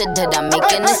ain't Wonder that I'm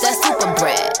making, this that super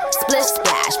bread. Splish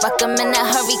splash, fuck 'em in a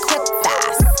hurry, quick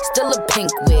fast. Still a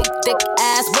pink wig, thick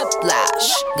ass whiplash.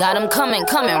 Got him coming,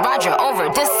 Roger over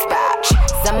dispatch.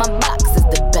 Said my box is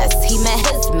the best, he met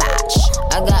his match.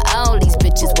 I got all these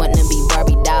bitches wanting to be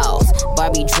Barbie dolls.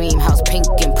 Barbie dream house, pink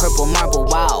and purple marble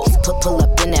walls. Pull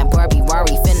up in that Barbie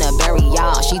Rari, finna bury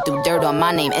y'all. She threw dirt on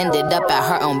my name, ended up at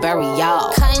her own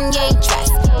burial. Kanye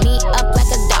dress me up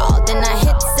like a doll, then I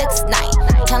hit 6'9".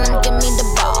 Tell him give me the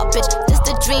ball, bitch. This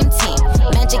the dream team.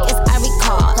 Magic is I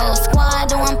recall. Whole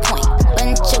squad on point,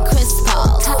 bunch of Chris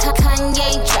Pauls. Kanye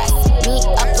dress me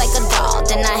up like a doll,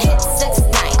 then I hit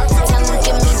 6'9". Tell him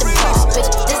give me the ball,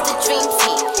 bitch. This the dream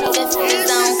team. 50s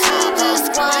on call, whole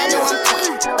squad on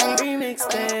point. Remix,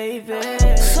 baby.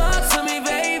 Talk to me,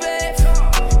 baby.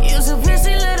 You're so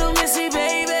pretty, little missy,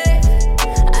 baby.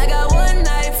 I got one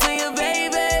night for you,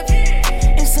 baby.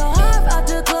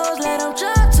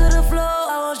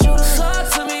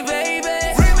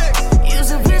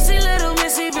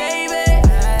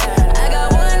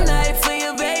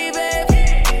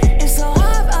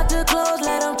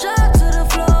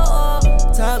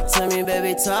 talk to me,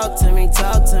 baby, talk to me,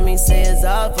 talk to me. Say it's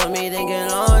all for me, then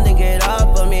get on, then get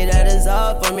off for me. That is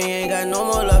all for me, ain't got no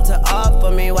more love to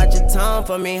offer me. Watch your tongue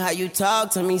for me, how you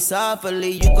talk to me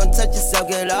softly. You gon' touch yourself,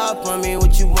 get off on me.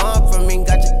 What you want from me?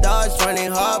 Got your thoughts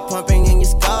running, heart pumping, and your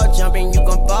skull jumping. You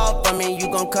gon' fall for me,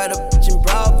 you gon' cut a bitch and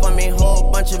brawl for me.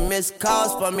 Whole bunch of missed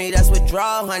calls for me, that's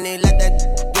withdrawal, honey. Let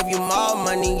that give you more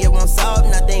money, it won't solve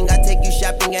nothing. I take you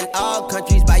shopping in all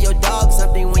countries, buy your dog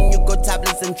something. When you go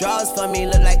topless and draws for me,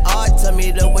 look like art to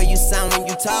me. The way you sound when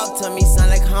you talk to me, sound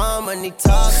like harmony.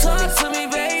 Talk to me,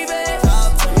 baby.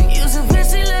 Talk to me. You some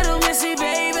pissy little missy,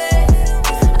 baby.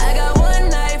 I got one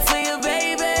night for you,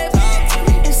 baby.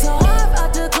 It's so hot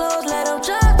out the clothes, let them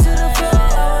drop to the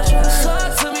floor.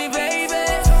 Talk to me, baby.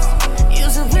 You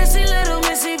some pissy little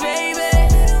missy, baby.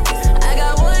 I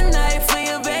got one night for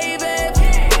you, baby.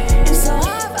 It's so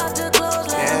hot out the clothes,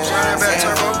 let them drop to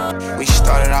the floor. We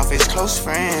started off as close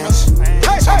friends.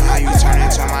 Somehow you turn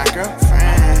into my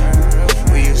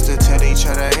girlfriend. We used to tell each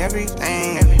other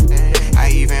everything. I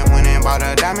even went and bought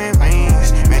her diamond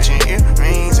rings, matching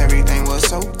earrings. Everything was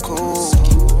so cool.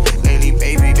 Lately,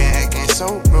 baby, been acting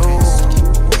so rude.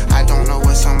 I don't know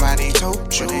what somebody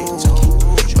told you,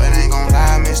 but I ain't gon'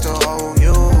 lie, Mr.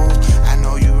 OU. I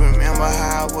know you remember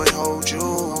how I would hold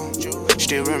you.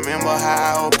 Still remember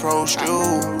how I approached you.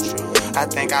 I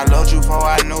think I loved you before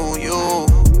I knew you.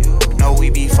 Know we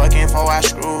be fucking before I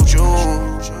screwed you.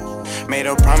 Made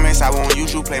a promise I won't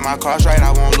use you. Play my cards right,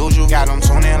 I won't lose you. Got them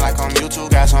tuning like I'm YouTube.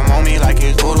 Got some on me like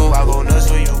it's voodoo. I go nuts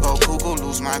till you go cuckoo.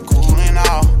 Lose my cool and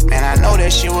all. Man, I know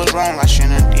that shit was wrong. I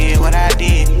shouldn't did what I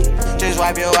did. Just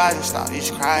wipe your eyes and stop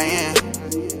this crying.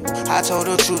 I told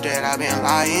the truth that I've been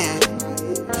lying.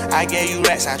 I gave you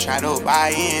racks, I tried to buy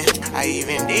in. I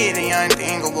even did the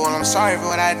unthinkable. I'm sorry for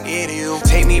what I did to you.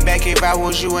 Take me back if I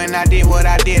was you and I did what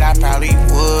I did. I probably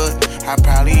would, I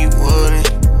probably wouldn't.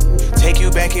 Take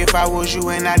you back if I was you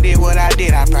and I did what I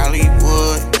did. I probably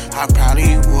would, I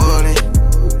probably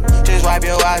wouldn't. Just wipe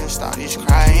your eyes and start this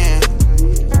crying.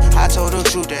 I told the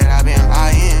truth that I've been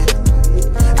lying.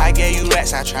 I gave you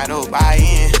racks, I tried to buy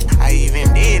in. I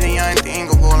even did the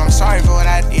unthinkable. I'm sorry for what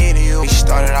I did to you. We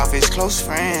started off as close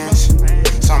friends.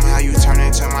 Somehow you turned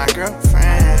into my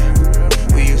girlfriend.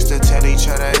 We used to tell each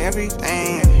other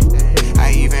everything.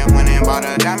 I even went and bought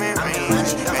her diamond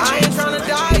rings. I ain't tryna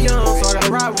die young, so I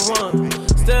gotta ride with one.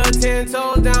 Still 10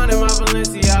 toes down in my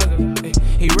Balenciaga. Ay,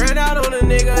 he ran out on a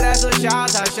nigga, that's a shot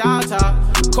top.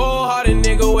 Cold-hearted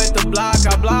nigga with the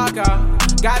block out.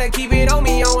 Gotta keep it on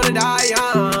me, I wanna die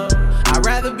young. I'd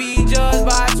rather be judged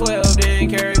by 12 than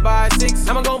carried by 6.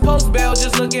 I'ma gon' post bail,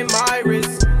 just look at my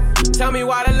wrist. Tell me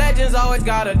why the legends always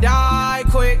gotta die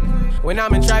quick. When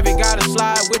I'm in traffic, gotta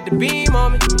slide with the beam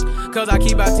on me. Cause I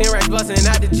keep out 10 racks bustin'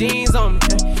 out the jeans on me.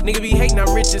 Nigga be hatin',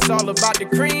 I'm rich, it's all about the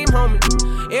cream, homie.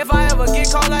 If I ever get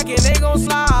caught like it, they gon'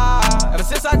 slide. Ever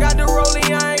since I got the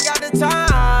rollie, I ain't got the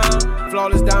time.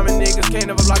 Flawless diamond niggas can't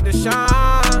never block the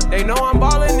shine. They know I'm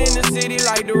ballin' in the city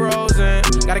like DeRozan.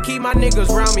 Gotta keep my niggas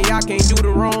round me, I can't do the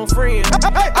wrong friend.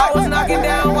 I was knocking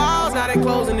down walls, now they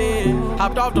closing in.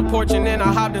 Hopped off the porch and then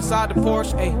I hopped inside the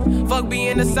Porsche. Ayy, fuck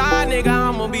being the side nigga,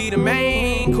 I'ma be the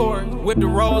main court. Whip the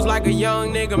rolls like a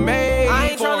young nigga made. I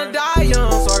ain't tryna die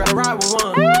young, so I gotta ride with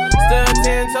one. Still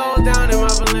 10 toes down in my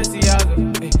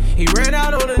Balenciaga. Ay, he ran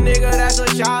out on a nigga, that's a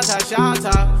shot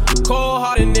top.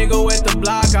 Cold-hearted nigga with the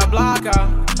block out.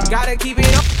 Gotta keep it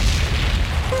up.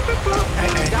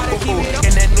 Gotta keep it up.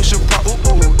 And that new shit pop,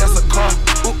 that's a car.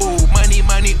 Money,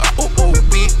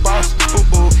 big boss.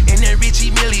 And that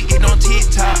Richie Millie, it on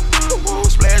TikTok.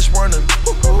 Splash Warner.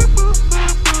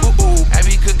 I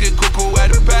be cooking cocoa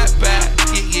at the back.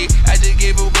 Yeah. I just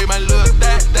gave away my little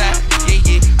that.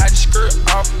 Yeah. I just skirt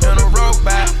off in a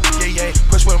robot. Yeah.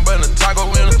 Push one button,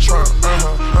 toggle in the trunk.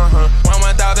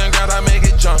 1,000 grams, I make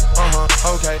it jump.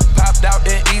 Okay. Popped out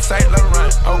in East St.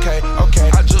 Laurent. Okay.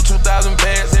 I just 2,000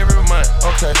 bags every month.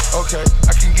 Okay.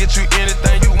 I can get you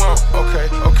anything you want. Okay.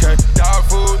 Dog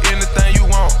food, anything you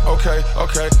want. Okay.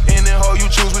 Any hoe you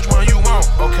choose, which one you want.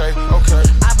 Okay.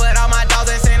 I put all my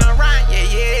dogs in St. Laurent.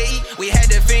 Yeah. We had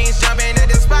the fiends jumping at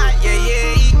the spot.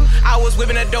 Yeah. I was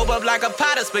whipping the dope up like a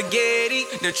pot of spaghetti.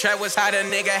 The trap was hot, a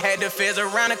nigga had the fizz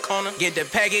around the corner. Get the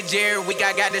package here, we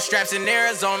got the straps in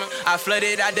Arizona. I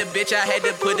flooded out the bitch, I had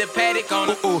to put the paddock on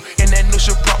her. And that new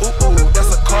shit pop,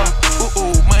 that's a car.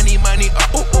 Money,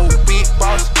 big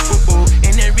boss.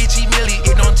 And that Richie Millie,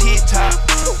 it on TikTok.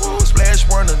 Splash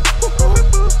Warner.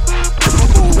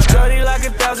 Dirty like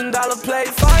 $1,000 plate,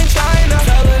 fine china.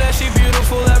 Tell her that she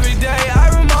beautiful every day, I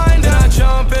remind her. I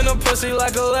jump in a pussy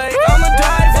like a lake, I'm a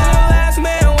diver. The last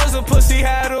man was a pussy,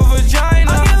 had a vagina.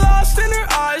 I get lost in her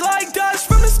eyes like dust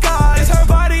from the sky. It's her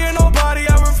body or nobody,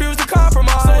 I refuse to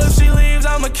compromise. So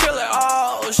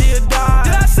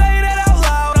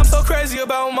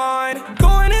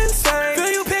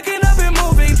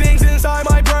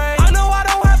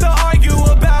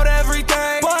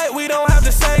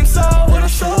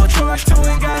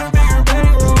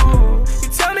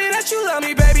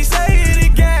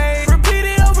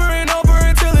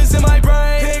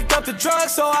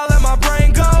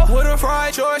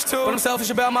but I'm selfish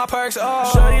about my perks.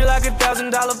 Oh, shorty like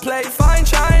 $1,000 plate, fine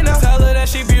china. Tell her that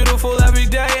she beautiful every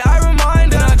day, I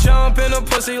remind her. Then I jump in a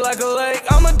pussy like a lake,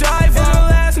 I'm a diver. And the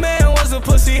last man was a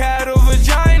pussy, had a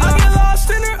vagina. I get lost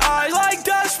in her eyes like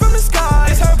dust from the sky.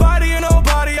 It's her body and her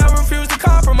body, I refuse to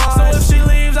compromise. So if she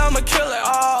leaves, I'ma kill her,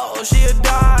 oh, she'll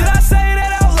die. Did I say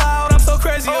that out loud? I'm so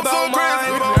crazy about mine.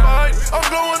 I'm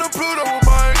going to Pluto with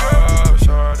my girl.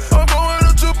 I'm going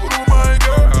to Jupiter with my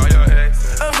girl.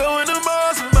 I'm going to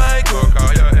Mars with my girl.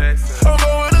 I'm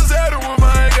going to Saturn with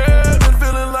my girl. I'm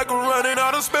feeling like I'm running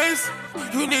out of space.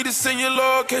 You need to send your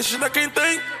location, I can't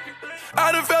think.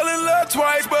 I done fell in love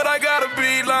twice, but I got a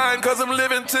beeline. Cause I'm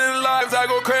living 10 lives, I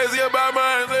go crazy about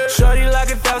mine. Shorty like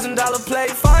 $1,000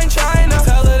 plate, fine china.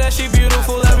 Tell her that she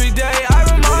beautiful every day, I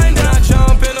remind her. I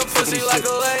jump in a pussy like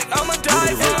a lake, I'ma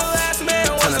die. And the last man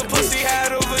was a pussy,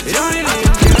 had a vagina.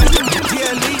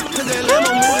 GLE, cause that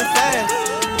limo moving fast.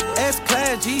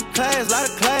 S-Class, G-Class, lot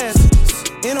of class.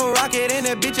 In a rocket and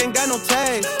that bitch ain't got no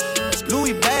tags.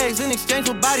 Louis bags in exchange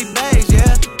for body bags,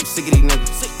 yeah. I'm sick of these niggas,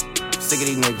 sick of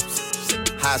these niggas.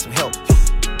 Hire some help,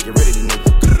 get rid of these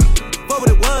niggas. What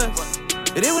it was,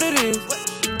 it is what it is.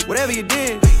 Whatever you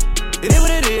did, it is what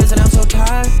it is. And I'm so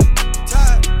tired.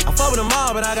 I fuck with them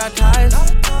all, but I got ties.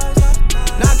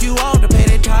 Knock you off to pay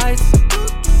their ties.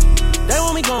 They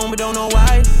want me gone, but don't know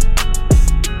why.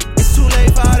 It's too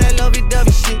late for all that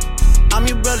lovey-dovey shit. I'm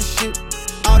your brother shit,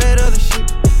 all that other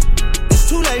shit. It's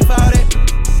too late for all that.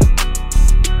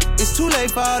 It's too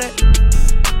late for all that.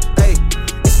 Hey,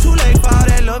 it's too late for all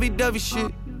that lovey-dovey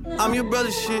shit. I'm your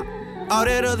brother shit, all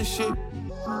that other shit.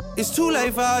 It's too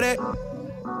late for all that.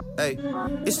 Hey,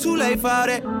 it's too late for all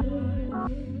that.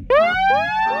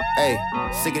 Hey,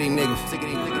 sick of these niggas, sick of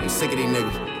these niggas, sick of these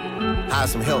niggas. Hire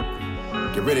some help,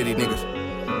 get rid of these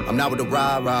niggas. I'm not with the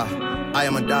rah-rah, I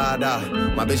am a da-da.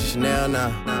 My bitch is Chanel now,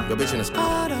 your bitch in a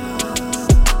Spada.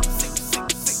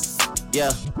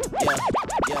 Yeah, yeah,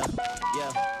 yeah,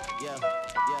 yeah, yeah,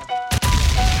 yeah,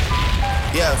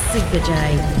 yeah. Super J.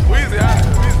 Weezy,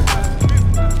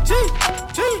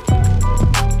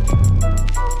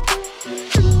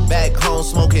 Back home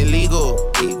smoking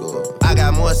legal. I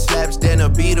got more slaps than the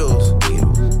Beatles.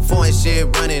 Foreign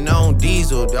shit running on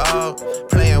diesel, dawg.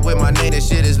 Playing with my name, that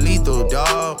shit is lethal,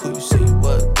 dawg. Who you see?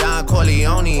 What? Don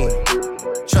Corleone.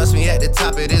 Trust me, at the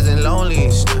top it isn't lonely.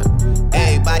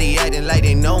 Everybody acting like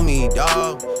they know me,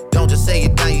 dawg. Don't just say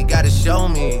it down, you gotta show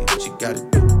me what you gotta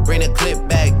do. Bring the clip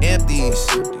back empty.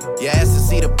 You asked to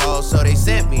see the ball, so they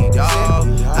sent me, dawg.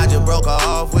 I just broke her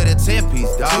off with a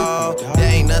 10-piece, dawg.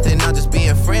 There ain't nothing, I'm just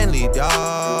being friendly,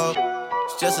 dawg.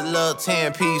 It's just a little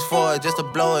 10-piece for it, just to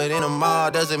blow it in a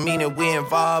mall. Doesn't mean that we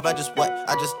involved. I just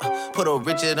put a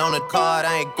Richard on the card.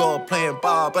 I ain't going playing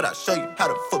ball, but I'll show you how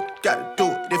the fuck you gotta do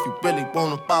it. If you really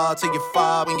wanna fall till you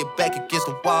fall when you're back against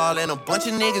the wall. And a bunch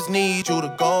of niggas need you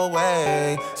to go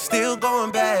away. Still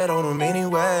going bad on them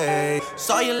anyway.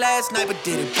 Saw you last night, but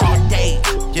did it all day.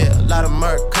 Yeah, a lot of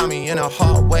murk caught me in a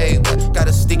hard way. But got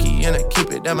a sticky and I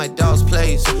keep it at my dog's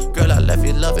place. Girl, I left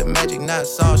you love it magic, not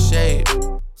all shade.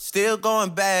 Still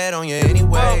going bad on you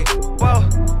anyway. Whoa,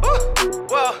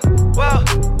 whoa, whoa,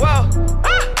 whoa.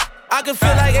 I can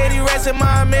feel like 80 rats in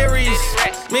my Marys.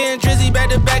 Me and Drizzy back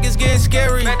to back, it's getting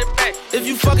scary. If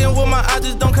you fucking with my eyes,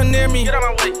 just don't come near me.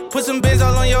 Put some bins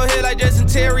all on your head like Jason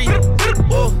Terry.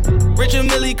 Whoa. Richard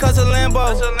Millie cuss a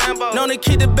Lambo. Known to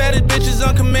keep the baddest bitches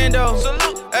on commando.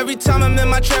 Every time I'm in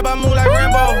my trap, I move like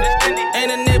Rambo.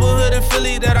 Ain't a neighborhood in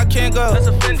Philly that I can't go.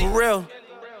 For real.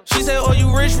 She said, oh,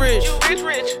 you rich.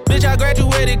 Bitch, I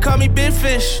graduated, call me Big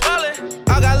Fish.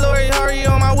 I got Lori Harvey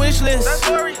on my wish list.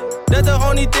 That's the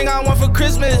only thing I want for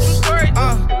Christmas.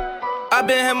 I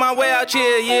been had my way out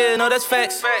here, yeah, no, that's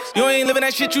facts. You ain't living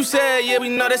that shit you said, yeah, we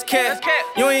know that's cat.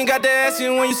 You ain't got that ass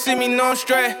in when you see me, no, I'm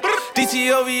straight.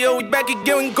 DTOVO, we back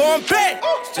again, we going back.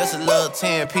 It's just a little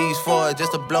 10-piece for it,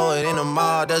 just to blow it in the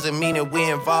mall. Doesn't mean that we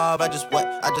involved. I just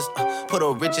put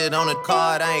a Richard on the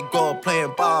card. I ain't going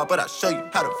playing ball, but I'll show you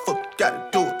how the fuck you gotta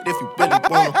do it. If you really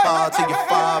wanna fall till you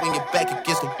fall and you're back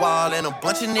against the wall. And a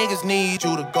bunch of niggas need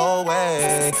you to go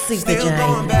away. Still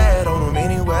going bad on them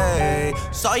anyway.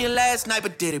 Saw you last night,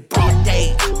 but did it broad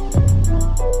day.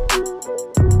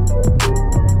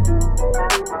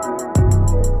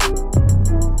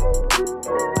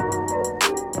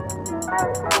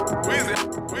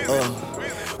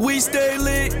 We stay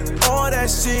lit, all that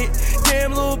shit.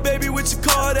 Damn, little baby, what you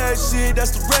call that shit?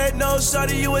 That's the red nose,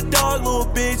 shawty, you a dog, little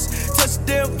bitch. Touch the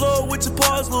damn floor with your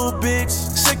paws, little bitch.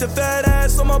 Shake the fat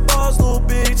ass on my balls, little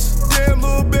bitch. Damn,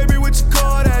 little baby, what you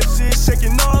call that shit?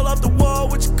 Shaking all off the wall,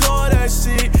 what you call that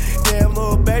shit? Damn,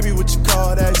 little baby, what you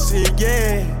call that shit?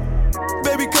 Yeah.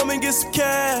 Baby, come and get some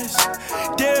cash.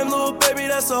 Damn, little baby,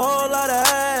 that's that's a whole lot of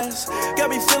ass.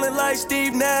 Got me feeling like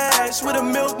Steve Nash with a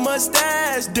milk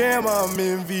mustache. Damn, I'm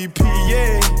MVP,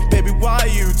 yeah. Baby, why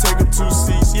you take up 2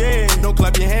 seats, yeah. Don't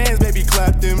clap your hands, baby,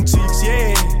 clap them cheeks,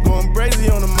 yeah. Going crazy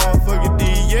on the motherfucking D,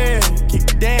 yeah.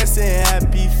 Keep dancing,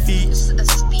 happy feet. This is a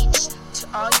speech to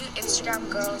all you Instagram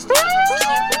girls.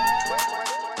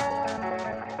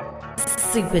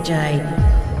 Super J.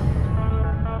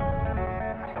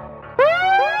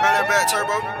 Run that back,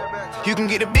 turbo. You can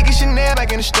get the biggest Chanel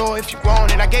back in the store if you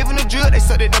want it. I gave them the drill, they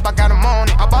sucked it up, I got them on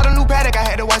it. I bought a new Patek, I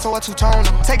had the white, so I two-toned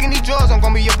it. Taking these drugs, I'm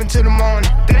gonna be up until the morning.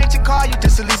 That ain't your car, you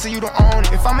just a lease, so you don't own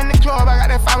it. If I'm in the club, I got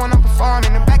that fight when I'm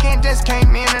performing. The back end just came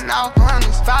in and out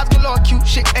hundreds. Vibes galore, cute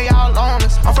shit, they all on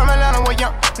us. I'm from Atlanta where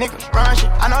young niggas run shit.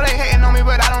 I know they hating on me,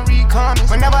 but I don't read comments.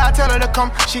 Whenever I tell her to come,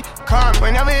 she come.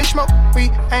 Whenever it's smoke, we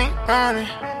ain't running.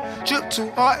 Drip too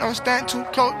hard, don't stand too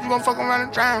close. You gon' fuck around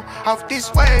and drown off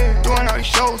this way. Doing all these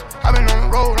shows, I been on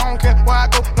the road. I don't care where I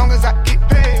go, long as I get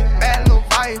paid. Bad little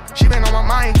vibe, she been on my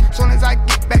mind. Soon as I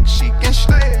get back, she can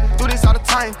slay. Do this all the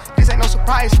time, this ain't no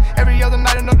surprise. Every other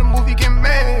night another movie get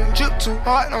made. Drip too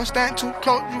hard, don't stand too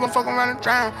close. You gon' fuck around and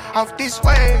drown off this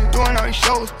way. Doing all these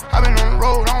shows, I been on the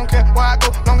road. I don't care where I go,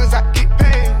 long as I get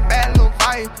paid. Bad little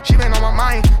vibe, she been on my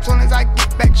mind. Soon as I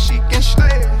get back, she can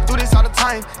slay. Do this all the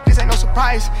time, this ain't no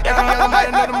surprise. Every other night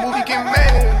another movie get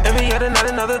made. Every other night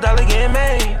another dollar getting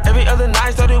made. Every other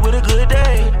night started with a good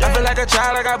day. I feel like a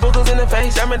child, I got boogers in the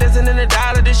face. I'm dancing in the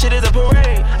dollar, this shit is a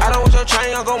parade. I don't want your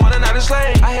train, I'm gon' want another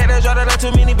slave. I had that draw that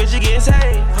too many bitches getting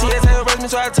saved. TSA arrest me,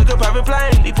 so I took a private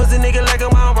plane. These pussy niggas like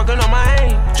I'm working on my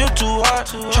aim. Drip too hard,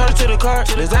 charge to the car.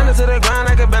 Designer to the ground,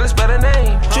 I can barely spell the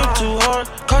name. Drip too hard,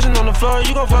 caution on the floor.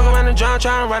 You gon' fuck around and drown,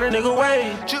 trying to ride a nigga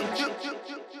wave.